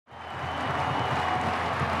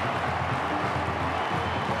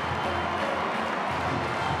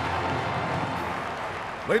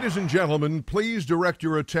Ladies and gentlemen, please direct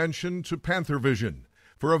your attention to Panther Vision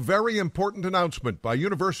for a very important announcement by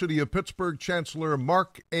University of Pittsburgh Chancellor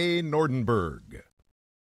Mark A. Nordenberg.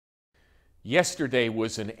 Yesterday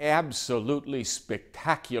was an absolutely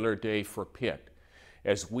spectacular day for Pitt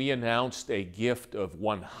as we announced a gift of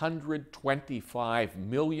 $125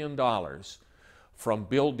 million from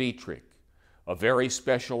Bill Dietrich, a very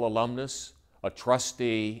special alumnus, a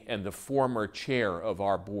trustee, and the former chair of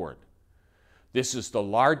our board. This is the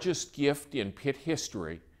largest gift in Pitt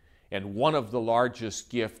history and one of the largest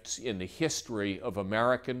gifts in the history of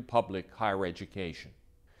American public higher education.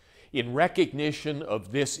 In recognition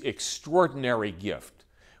of this extraordinary gift,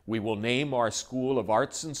 we will name our School of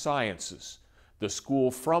Arts and Sciences, the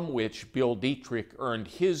school from which Bill Dietrich earned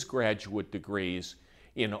his graduate degrees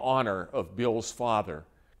in honor of Bill's father,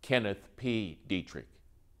 Kenneth P. Dietrich.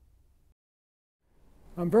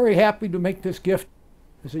 I'm very happy to make this gift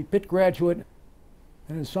as a Pitt graduate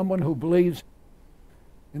and as someone who believes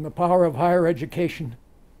in the power of higher education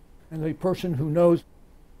and a person who knows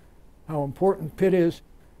how important Pitt is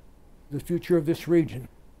to the future of this region.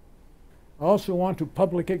 I also want to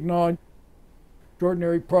publicly acknowledge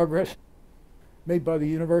extraordinary progress made by the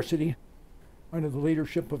university under the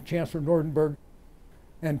leadership of Chancellor Nordenberg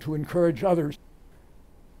and to encourage others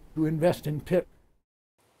to invest in Pitt.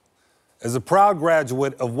 As a proud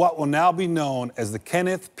graduate of what will now be known as the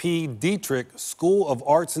Kenneth P. Dietrich School of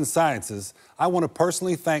Arts and Sciences, I want to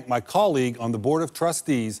personally thank my colleague on the Board of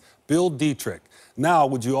Trustees, Bill Dietrich. Now,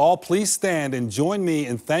 would you all please stand and join me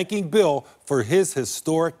in thanking Bill for his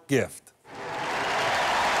historic gift.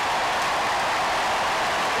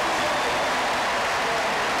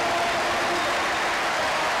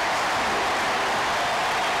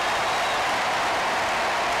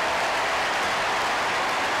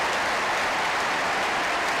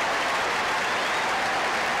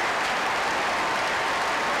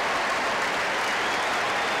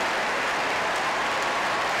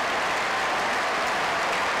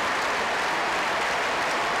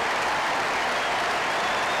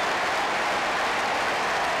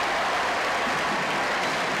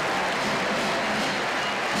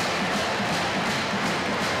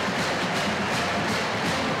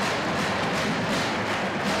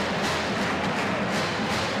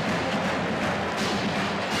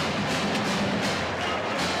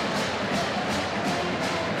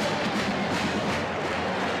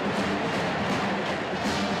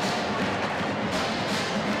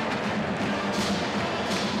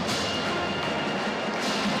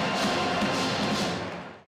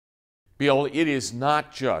 Bill, it is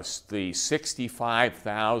not just the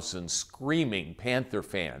 65,000 screaming Panther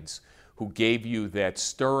fans who gave you that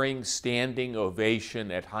stirring standing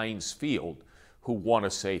ovation at Heinz Field who want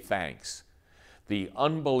to say thanks. The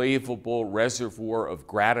unbelievable reservoir of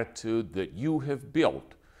gratitude that you have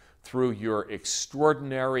built through your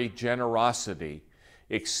extraordinary generosity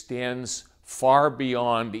extends far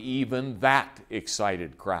beyond even that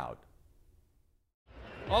excited crowd.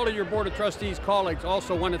 All of your Board of Trustees colleagues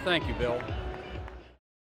also want to thank you, Bill.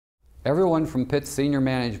 Everyone from Pitt's senior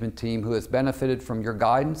management team who has benefited from your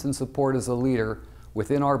guidance and support as a leader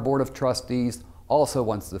within our Board of Trustees also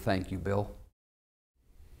wants to thank you, Bill.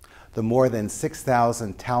 The more than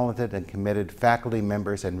 6,000 talented and committed faculty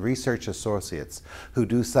members and research associates who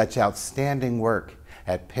do such outstanding work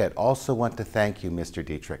at Pitt also want to thank you, Mr.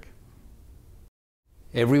 Dietrich.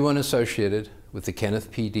 Everyone associated with the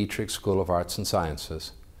Kenneth P. Dietrich School of Arts and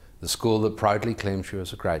Sciences, the school that proudly claims you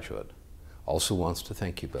as a graduate, also wants to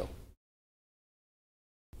thank you, Bill.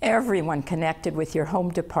 Everyone connected with your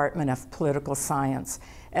home department of political science,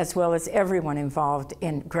 as well as everyone involved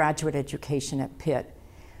in graduate education at Pitt,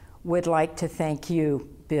 would like to thank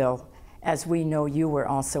you, Bill, as we know you were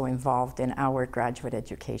also involved in our graduate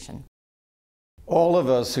education. All of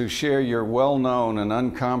us who share your well-known and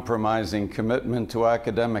uncompromising commitment to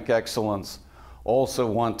academic excellence also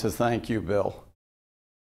want to thank you, Bill.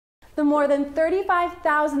 The more than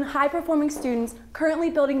 35,000 high-performing students currently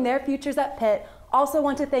building their futures at Pitt also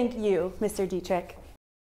want to thank you, Mr. Dietrich.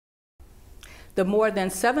 The more than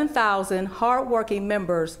 7,000 hard-working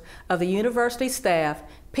members of the university staff,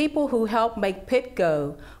 people who help make Pitt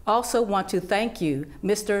go, also want to thank you,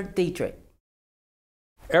 Mr. Dietrich.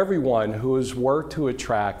 Everyone who has worked to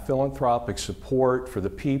attract philanthropic support for the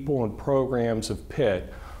people and programs of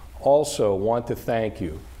Pitt also want to thank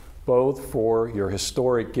you, both for your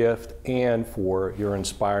historic gift and for your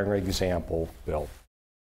inspiring example, Bill.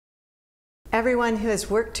 Everyone who has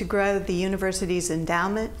worked to grow the university's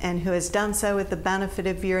endowment and who has done so with the benefit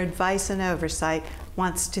of your advice and oversight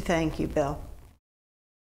wants to thank you, Bill.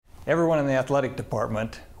 Everyone in the athletic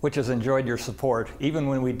department which has enjoyed your support, even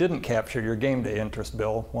when we didn't capture your game day interest.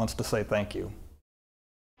 Bill wants to say thank you.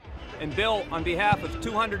 And Bill, on behalf of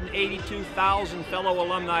 282,000 fellow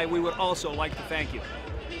alumni, we would also like to thank you.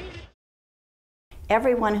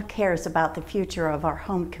 Everyone who cares about the future of our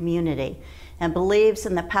home community and believes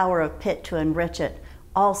in the power of Pitt to enrich it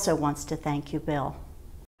also wants to thank you, Bill.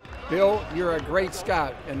 Bill, you're a great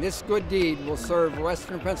scout, and this good deed will serve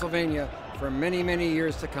Western Pennsylvania for many, many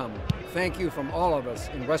years to come. Thank you from all of us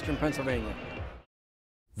in Western Pennsylvania.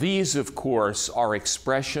 These, of course, are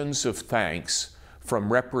expressions of thanks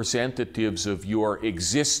from representatives of your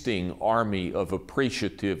existing army of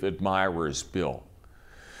appreciative admirers, Bill.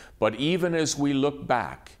 But even as we look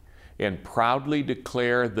back and proudly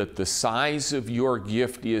declare that the size of your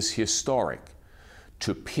gift is historic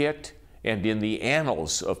to Pitt and in the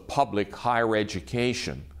annals of public higher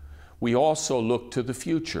education, we also look to the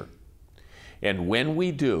future. And when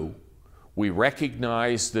we do, we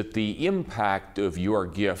recognize that the impact of your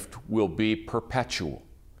gift will be perpetual.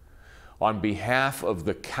 On behalf of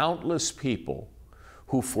the countless people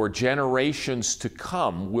who for generations to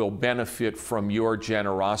come will benefit from your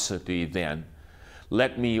generosity, then,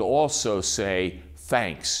 let me also say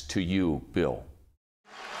thanks to you, Bill.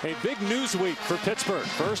 A big news week for Pittsburgh.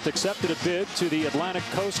 First accepted a bid to the Atlantic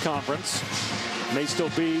Coast Conference. May still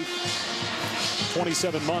be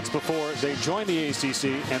 27 months before they join the ACC.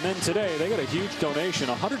 And then today, they got a huge donation,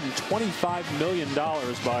 $125 million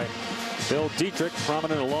by Bill Dietrich,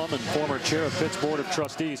 prominent alum and former chair of Pitt's Board of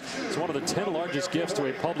Trustees. It's one of the 10 largest gifts to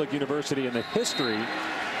a public university in the history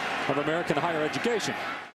of American higher education.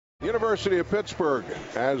 University of Pittsburgh,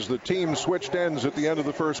 as the team switched ends at the end of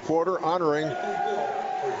the first quarter, honoring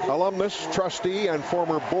alumnus, trustee, and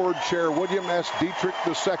former board chair William S. Dietrich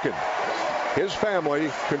II. His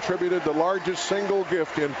family contributed the largest single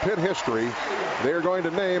gift in Pitt history. They are going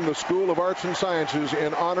to name the School of Arts and Sciences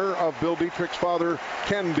in honor of Bill Dietrich's father,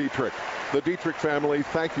 Ken Dietrich. The Dietrich family,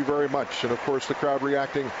 thank you very much. And of course, the crowd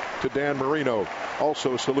reacting to Dan Marino,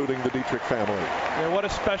 also saluting the Dietrich family. Yeah, what a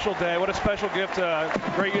special day. What a special gift.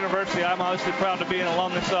 Great university I'm obviously proud to be an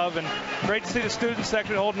alumnus of. And great to see the student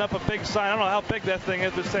section holding up a big sign. I don't know how big that thing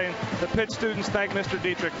is, but saying the Pitt students thank Mr.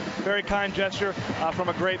 Dietrich. Very kind gesture from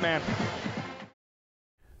a great man.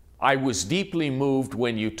 I was deeply moved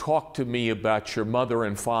when you talked to me about your mother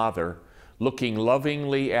and father looking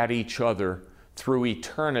lovingly at each other through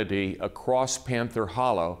eternity across Panther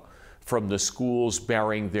Hollow from the schools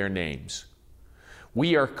bearing their names.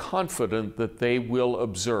 We are confident that they will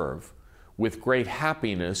observe with great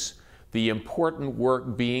happiness the important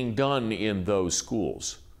work being done in those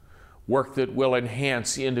schools, work that will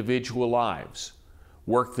enhance individual lives,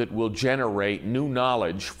 work that will generate new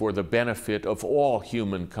knowledge for the benefit of all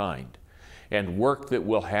humankind, and work that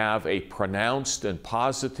will have a pronounced and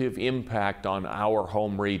positive impact on our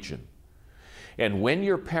home region. And when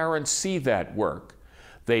your parents see that work,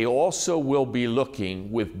 they also will be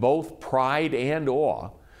looking with both pride and awe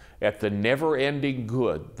at the never-ending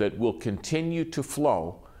good that will continue to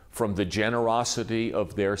flow from the generosity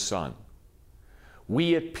of their son.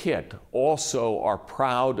 We at Pitt also are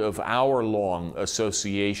proud of our long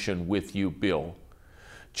association with you, Bill,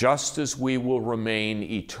 just as we will remain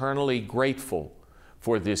eternally grateful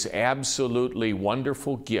for this absolutely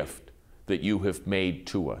wonderful gift that you have made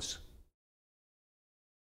to us.